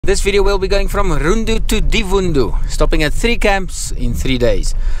this video we'll be going from Rundu to Divundu, stopping at 3 camps in 3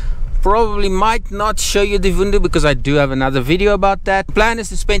 days. Probably might not show you Divundu because I do have another video about that. The plan is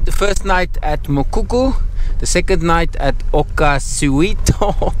to spend the first night at Mukuku, the second night at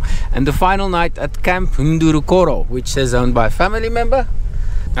Okacuito, and the final night at Camp Ndurukoro, which is owned by a family member.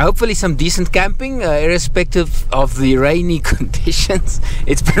 Hopefully some decent camping, irrespective of the rainy conditions.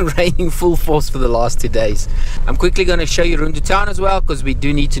 It's been raining full force for the last 2 days. I'm quickly going to show you Rundu town as well, because we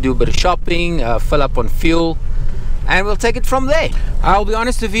do need to do a bit of shopping, fill up on fuel, and we'll take it from there. I'll be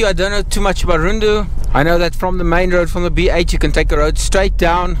honest with you, I don't know too much about Rundu. I know that from the main road, from the B8, you can take a road straight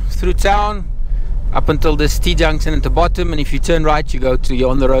down through town up until this T-junction at the bottom, and if you turn right, you're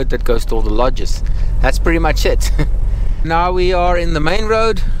on the road that goes to all the lodges. That's pretty much it. Now we are in the main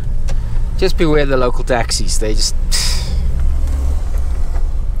road. Just beware the local taxis. They just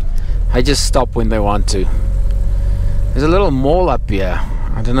stop when they want to. There's a little mall up here.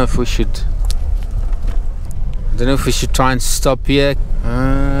 I don't know if we should try and stop here.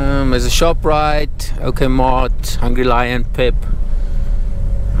 There's a ShopRite, OK Mart, Hungry Lion, Pep.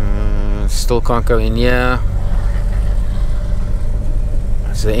 Still can't go in here.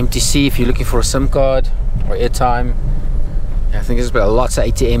 There's the MTC if you're looking for a SIM card or airtime. I think there's lots of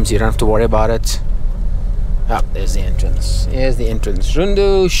ATMs, you don't have to worry about it. Ah, there's the entrance. Here's the entrance.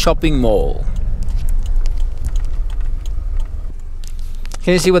 Rundu Shopping Mall.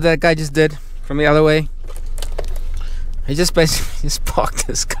 Can you see what that guy just did from the other way? He just basically just parked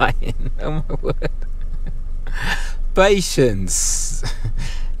this guy in. Oh my word. Patience.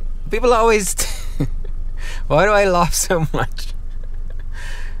 People are always... Why do I laugh so much?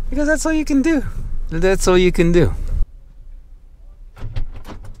 Because that's all you can do. That's all you can do.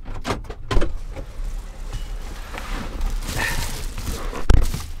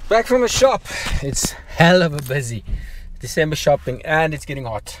 Back from the shop. It's hell of a busy December shopping, and it's getting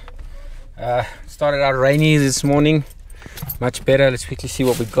hot. Started out rainy this morning. Much better. Let's quickly see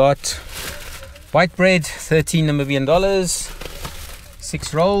what we got. White bread, 13 Namibian dollars.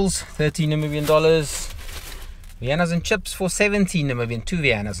 6 rolls, 13 Namibian dollars. Viennas and chips for 17 Namibian. 2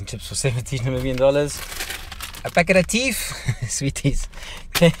 Viennas and chips for 17 Namibian dollars. A packet of teeth, sweeties,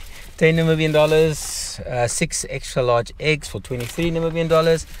 10 Namibian dollars. 6 extra large eggs for 23 Namibian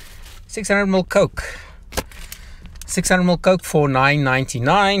dollars. 600 ml Coke. 600 ml Coke for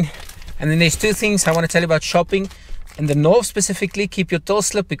 $9.99. And then there's 2 things I want to tell you about shopping. In the north specifically, keep your till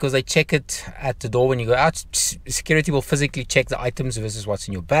slip because they check it at the door when you go out. Security will physically check the items versus what's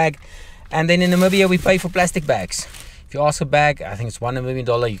in your bag. And then in Namibia, we pay for plastic bags. If you ask a bag, I think it's $1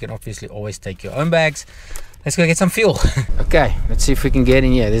 Namibian. You can obviously always take your own bags. Let's go get some fuel. Okay, let's see if we can get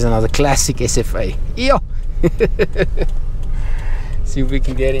in here. There's another classic SFA. Yo! See if we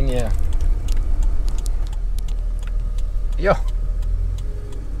can get in here. Yo!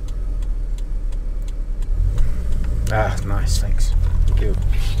 Ah, nice, thanks. Thank you.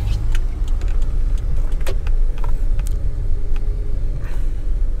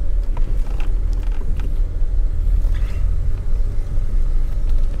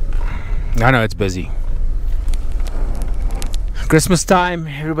 I know it's busy. Christmas time,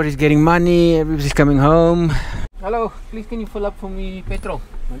 everybody's getting money, everybody's coming home. Hello, please can you fill up for me petrol?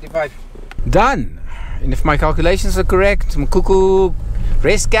 95. Done! And if my calculations are correct, Mukuku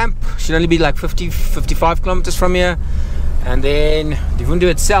rest camp should only be like 55 kilometers from here, and then Divundu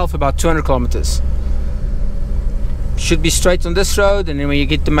itself about 200 kilometers. Should be straight on this road, and then when you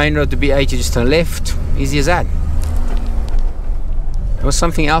get the main road to B8, you just turn left. Easy as that. There was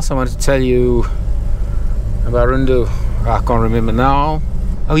something else I wanted to tell you about Rundu. I can't remember now.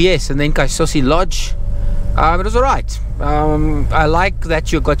 Oh yes, and then Kaisosi Lodge. It was alright. I like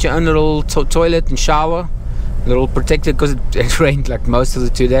that you got your own little toilet and shower. A little protected because it rained like most of the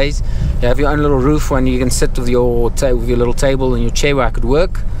 2 days. You have your own little roof when you can sit with your little table and your chair where I could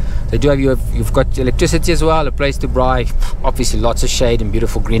work. They do have you've got electricity as well, a place to dry, obviously lots of shade and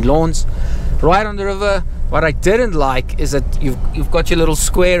beautiful green lawns. Right on the river. What I didn't like is that you've got your little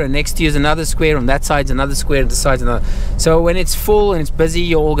square, and next to you is another square, on that side's another square, and this side's another. So when it's full and it's busy,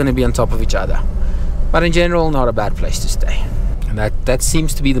 you're all going to be on top of each other. But in general, not a bad place to stay. And that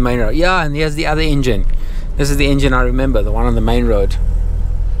seems to be the main road. Yeah, and here's the other engine. This is the engine I remember, the one on the main road.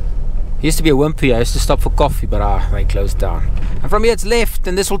 It used to be a wimpy. I used to stop for coffee, but they closed down. And from here it's left,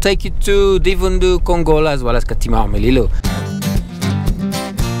 and this will take you to Divundu, Kongola, as well as Katima Melilo.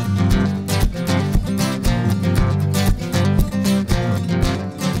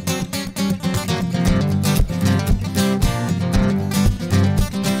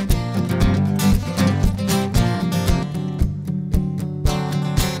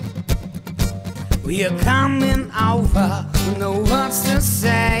 We are coming over, know what to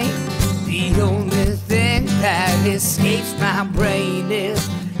say. that escapes my brain is...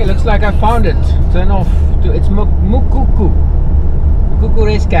 It looks like I found it. Turn off. It's Mukuku. Mukuku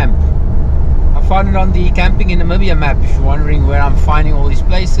Rest Camp. I found it on the Camping in Namibia map. If you're wondering where I'm finding all these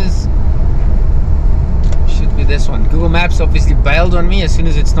places, should be this one. Google Maps obviously bailed on me as soon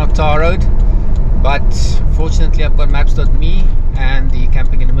as it's not tar road, but fortunately I've got maps.me and the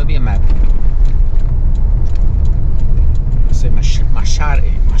Camping in Namibia map. I say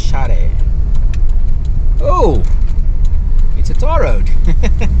Mashare. Oh, it's a tar road.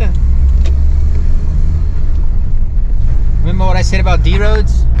 Remember what I said about D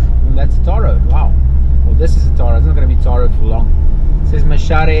roads? Well, that's a tar road. Wow. Well, this is a tar road. It's not going to be tar road for long. It says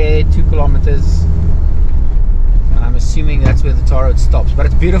Mashare, 2 kilometers. And I'm assuming that's where the tar road stops. But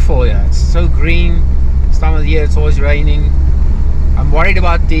it's beautiful here. It's so green. This time of the year it's always raining. I'm worried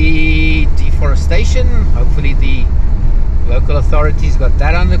about the deforestation. Hopefully the local authorities got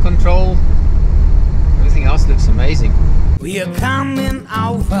that under control. Everything else looks amazing. We are coming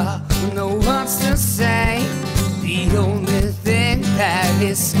over, no words to say. The only thing that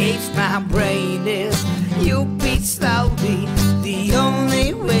escapes my brain is you beat slowly. The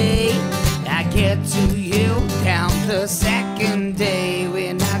only way I get to you, count the second day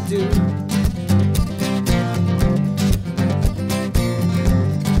when I do.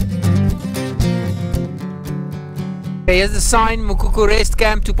 Here's the sign, Mukuku Rest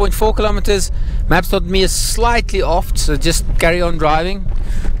Camp, 2.4 kilometers. Maps.me is slightly off, so just carry on driving.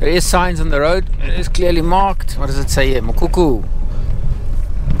 There is signs on the road. It is clearly marked. What does it say here? Mukuku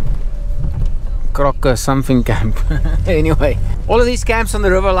Crocker something camp. Anyway, all of these camps on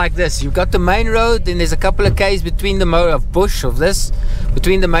the river like this. You've got the main road, then there's a couple of k's between the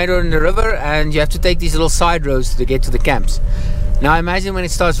between the main road and the river, and you have to take these little side roads to get to the camps. Now imagine when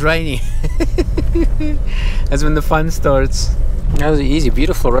it starts raining. That's when the fun starts. That was easy,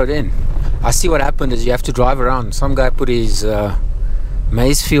 beautiful road in. I see what happened is you have to drive around. Some guy put his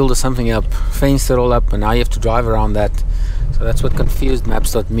maize field or something up, fenced it all up, and now you have to drive around that. So that's what confused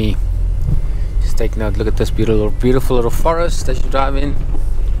maps.me. Just take note, look at this beautiful little forest as you drive in.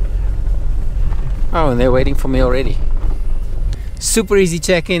 Oh, and they're waiting for me already. Super easy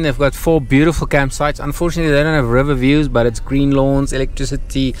check-in. They've got 4 beautiful campsites. Unfortunately they don't have river views, but it's green lawns,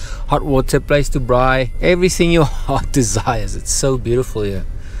 electricity, hot water, place to braai, everything your heart desires. It's so beautiful here.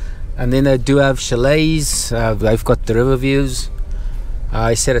 And then they do have chalets. They've got the river views.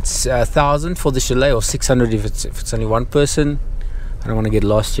 I said it's 1,000 for the chalet, or 600 if it's only one person. I don't want to get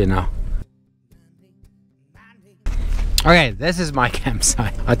lost here now. Okay, this is my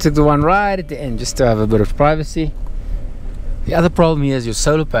campsite. I took the one right at the end just to have a bit of privacy. The other problem here is your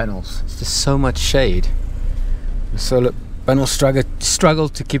solar panels. It's just so much shade. The solar panels struggle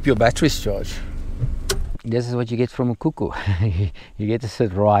to keep your batteries charged. This is what you get from Mukuku. You get to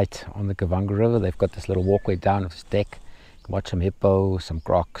sit right on the Kavango River. They've got this little walkway down of this deck. You can watch some hippo, some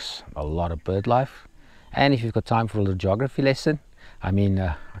crocs, a lot of bird life. And if you've got time for a little geography lesson, I mean,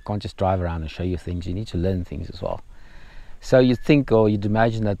 I can't just drive around and show you things. You need to learn things as well. So you'd think, or you'd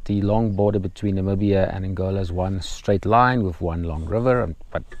imagine, that the long border between Namibia and Angola is one straight line with one long river,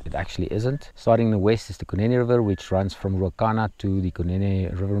 but it actually isn't. Starting in the west is the Kunene River, which runs from Ruacana to the Kunene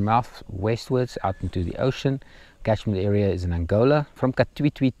River mouth westwards out into the ocean. Catchment area is in Angola, from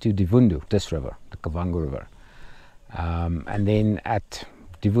Okacuito to Divundu, this river, the Kavango River. And then at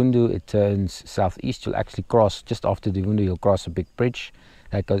Divundu it turns southeast. You'll actually cross, just after Divundu you'll cross a big bridge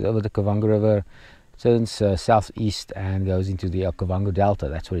that goes over the Kavango River, turns southeast and goes into the Kavango Delta.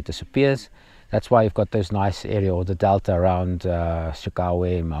 That's where it disappears. That's why you've got those nice area, or the delta around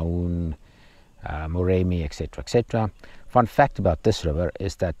Chikawe, Maun, Moremi, etc, etc. Fun fact about this river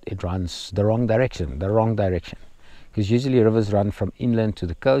is that it runs the wrong direction, because usually rivers run from inland to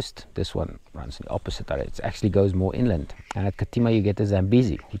the coast. This one runs in the opposite direction. It actually goes more inland. And at Katima you get the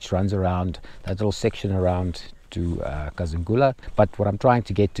Zambezi, which runs around that little section around to Kazungula. But what I'm trying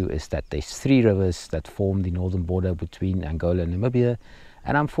to get to is that there's 3 rivers that form the northern border between Angola and Namibia,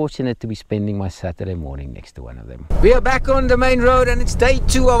 and I'm fortunate to be spending my Saturday morning next to one of them. We are back on the main road, and it's day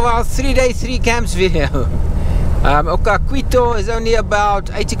 2 of our 3-day 3 camps video. Okacuito is only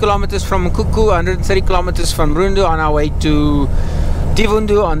about 80 kilometers from Mukuku, 130 kilometers from Rundu, on our way to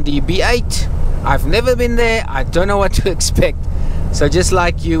Divundu on the B8. I've never been there, I don't know what to expect. So just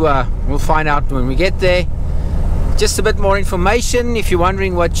like you, we'll find out when we get there. Just a bit more information if you're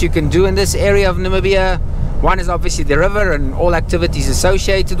wondering what you can do in this area of Namibia. One is obviously the river and all activities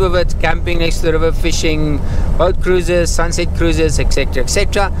associated with it, camping next to the river, fishing, boat cruises, sunset cruises, etc,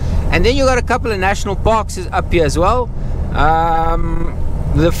 etc. And then you got a couple of national parks up here as well.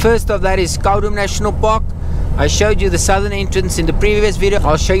 The first of that is Khaudum National Park. I showed you the southern entrance in the previous video.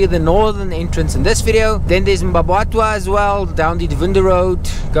 I'll show you the northern entrance in this video. Then there's Mbabwatwa as well, down the Divundu road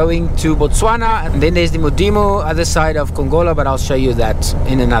going to Botswana, and then there's the Modimo, other side of Kongola, but I'll show you that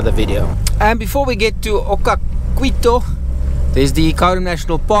in another video. And before we get to Okacuito, there's the Khaudum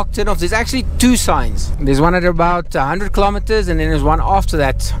National Park turnoff. There's actually two signs. There's one at about 100 kilometers, and then there's one after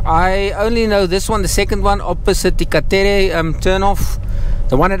that. I only know this one, the second one, opposite the Katere turnoff.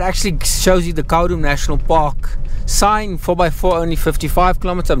 The one that actually shows you the Khaudum National Park sign, 4x4, only 55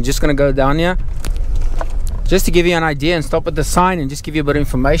 kilometers. I'm just going to go down here just to give you an idea and stop at the sign and just give you a bit of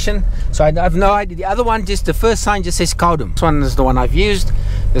information. So I have no idea. The other one, just the first sign just says Khaudum. This one is the one I've used.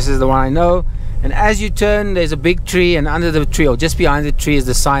 This is the one I know. And as you turn, there's a big tree, and under the tree or just behind the tree is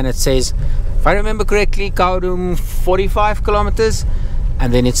the sign that says, if I remember correctly, Khaudum 45 kilometers,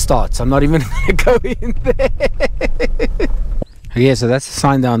 and then it starts. I'm not even going to go in there. Okay, so that's the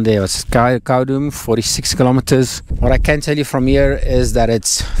sign down there. It's Khaudum 46 kilometers. What I can tell you from here is that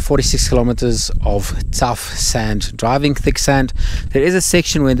it's 46 kilometers of tough sand, driving thick sand. There is a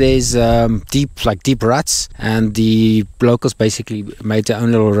section where there's deep ruts, and the locals basically made their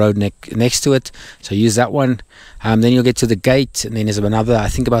own little road next to it, so use that one. Then you'll get to the gate, and then there's another, I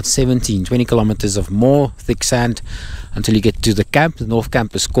think about 20 kilometers of more thick sand until you get to the camp. The north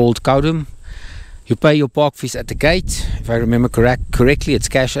camp is called Khaudum. You pay your park fees at the gate. If I remember correctly, it's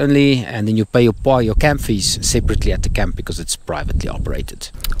cash only, and then you pay your camp fees separately at the camp because it's privately operated.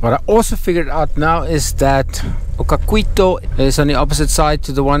 What I also figured out now is that Okacuito is on the opposite side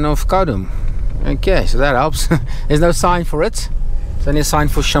to the one of Khaudum. Okay, so that helps. There's no sign for it. It's only a sign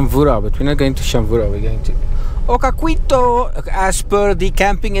for Shamvura, but we're not going to Shamvura. We're going to Okacuito as per the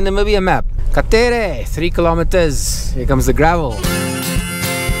camping in the Namibia map. Katere, 3 kilometers. Here comes the gravel.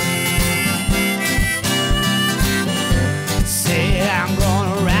 I'm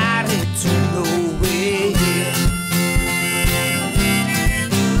gonna ride it to nowhere.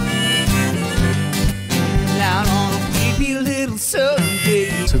 Down on a creepy little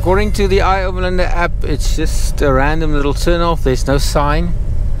Sunday. So according to the iOverlander app, it's just a random little turn off. There's no sign,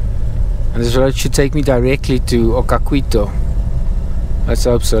 and this road should take me directly to Okacuito. Let's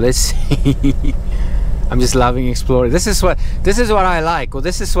hope so. Let's see. I'm just loving exploring. This is what I like, or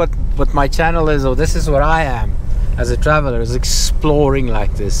this is what my channel is, or this is what I am as a traveler, is exploring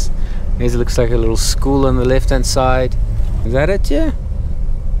like this. It looks like a little school on the left hand side. Is that it? Yeah,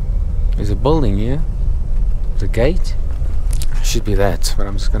 there's a building here. The gate should be that, but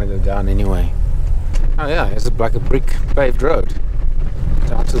I'm just gonna go down anyway. Oh yeah, it's like a brick paved road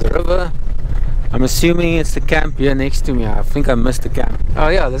down to the river. I'm assuming it's the camp here next to me. I think I missed the camp. Oh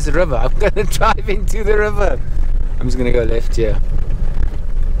yeah, there's the river. I'm gonna drive into the river. I'm just gonna go left here.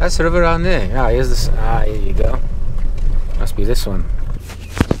 That's the river around there. Yeah, here's this. Ah, here you go. Must be this one.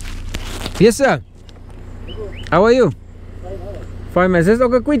 Yes, sir. How are you? Fine, man. Is this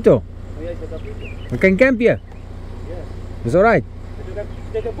Okacuito? I can camp here. It's alright. Did you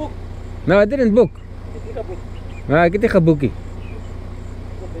take a book? No, I didn't book. Take a book. No, ek het nie geboekie.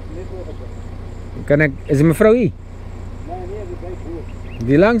 Kan ek, is mevrou hier?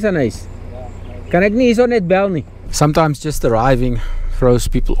 Die langs aan huis. Kan ek nie hierso net bel nie? Sometimes just arriving throws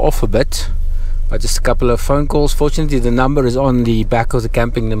people off a bit. But just a couple of phone calls. Fortunately, the number is on the back of the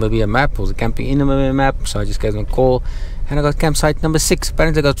Camping Namibia map, or the Camping in Namibia map. So I just gave them a call, and I got campsite number 6.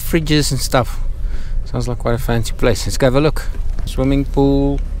 Apparently, I got fridges and stuff. Sounds like quite a fancy place. Let's go have a look. Swimming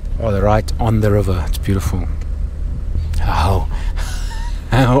pool. Oh, they're right on the river. It's beautiful. How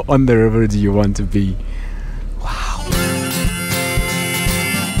on the river do you want to be? Wow.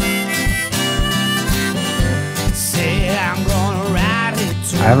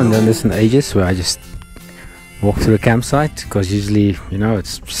 I haven't done this in ages, where I just walk through a campsite, because usually, you know,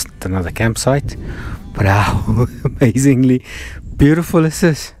 it's just another campsite. But how amazingly beautiful is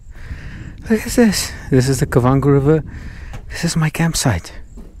this? Look at this. This is the Kavango River. This is my campsite.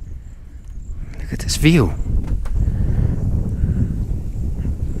 Look at this view.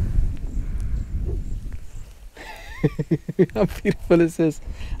 How beautiful is this?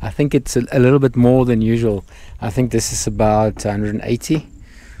 I think it's a little bit more than usual. I think this is about 180.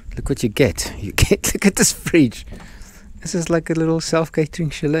 Look what you get. Look at this fridge. This is like a little self-catering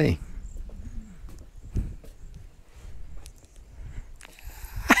chalet.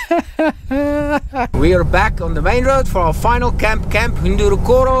 We are back on the main road for our final Camp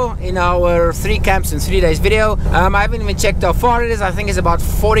Ndurukoro in our 3 camps in 3 days video. I haven't even checked how far it is. I think it's about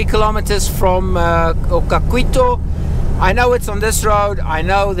 40 kilometers from Okacuito. I know it's on this road. I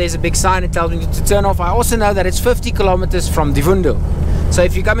know there's a big sign that tells me to turn off. I also know that it's 50 kilometers from Divundu. So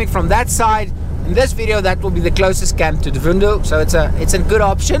if you're coming from that side, in this video, that will be the closest camp to Divundu. So it's a good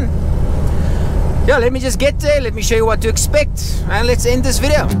option. yeah, let me just get there, let me show you what to expect, and let's end this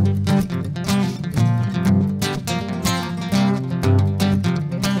video.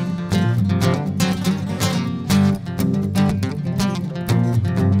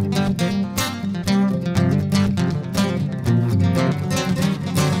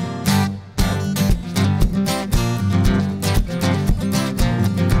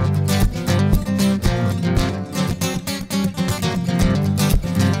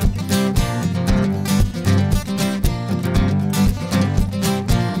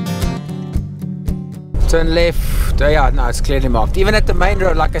 Turn left. Oh yeah, no, it's clearly marked. Even at the main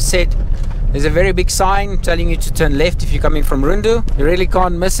road, like I said, there's a very big sign telling you to turn left if you're coming from Rundu. You really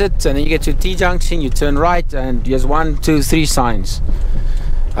can't miss it. And then you get to a T-junction, you turn right, and there's 1, 2, 3 signs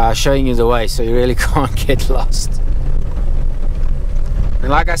showing you the way, so you really can't get lost. And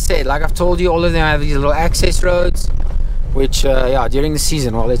like I said, like I've told you, all of them have these little access roads, which yeah, during the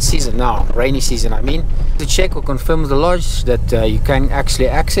season, well, it's season now, rainy season I mean, to check or confirm with the lodge that you can actually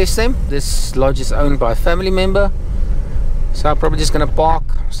access them. This lodge is owned by a family member, so I'm probably just gonna park,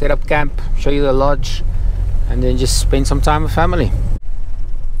 set up camp, show you the lodge, and then just spend some time with family.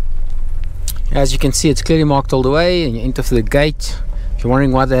 As you can see, it's clearly marked all the way, and you enter through the gate. If you're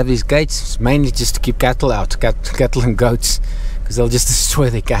wondering why they have these gates, it's mainly just to keep cattle out, cattle and goats, because they'll just destroy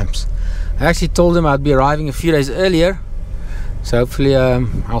their camps. I actually told them I'd be arriving a few days earlier, so hopefully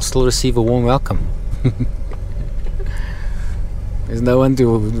I'll still receive a warm welcome. There's no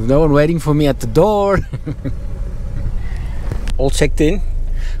one waiting for me at the door. All checked in.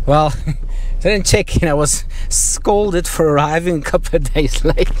 Well, I didn't check in. I was scolded for arriving a couple of days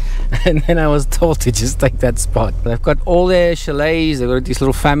late, and then I was told to just take that spot. They've got all their chalets, they've got these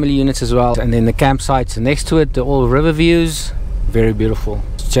little family units as well, and then the campsites next to it, they're all river views. Very beautiful.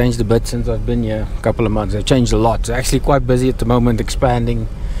 It's changed a bit since I've been here a couple of months. They've changed a lot. It's actually quite busy at the moment, expanding,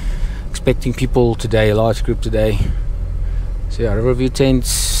 expecting people today, a large group today. So yeah, riverview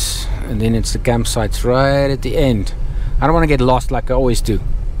tents, and then it's the campsites right at the end. I don't want to get lost like I always do.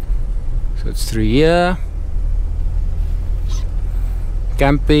 So it's through here.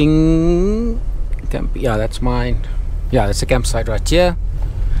 Camping, yeah, that's mine. Yeah, that's the campsite right here.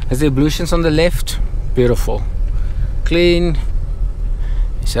 There's the ablutions on the left. Beautiful, clean.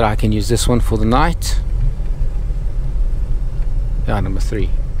 He said I can use this one for the night. Yeah, number 3.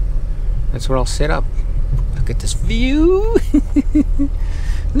 That's where I'll set up. Look at this view.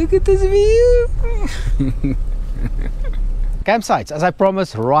 Look at this view. Campsites, as I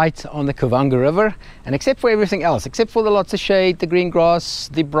promised, right on the Kavango River, and except for everything else, except for the lots of shade, the green grass,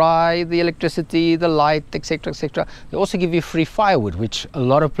 the braai, the electricity, the light, etc, etc, they also give you free firewood, which a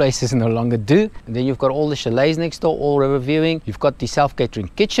lot of places no longer do. And then you've got all the chalets next door, all river viewing. You've got the self-catering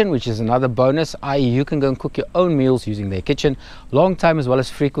kitchen, which is another bonus, i.e. you can go and cook your own meals using their kitchen. Long time as well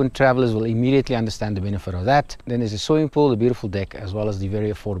as frequent travelers will immediately understand the benefit of that. Then there's a swimming pool, the beautiful deck, as well as the very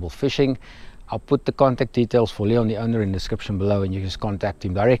affordable fishing. I'll put the contact details for Leon, the owner, in the description below, and you can just contact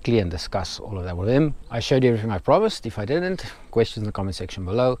him directly and discuss all of that with him. I showed you everything I promised. If I didn't, questions in the comment section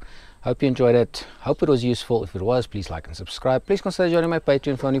below. Hope you enjoyed it. Hope it was useful. If it was, please like and subscribe. Please consider joining my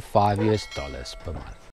Patreon for only $5 per month.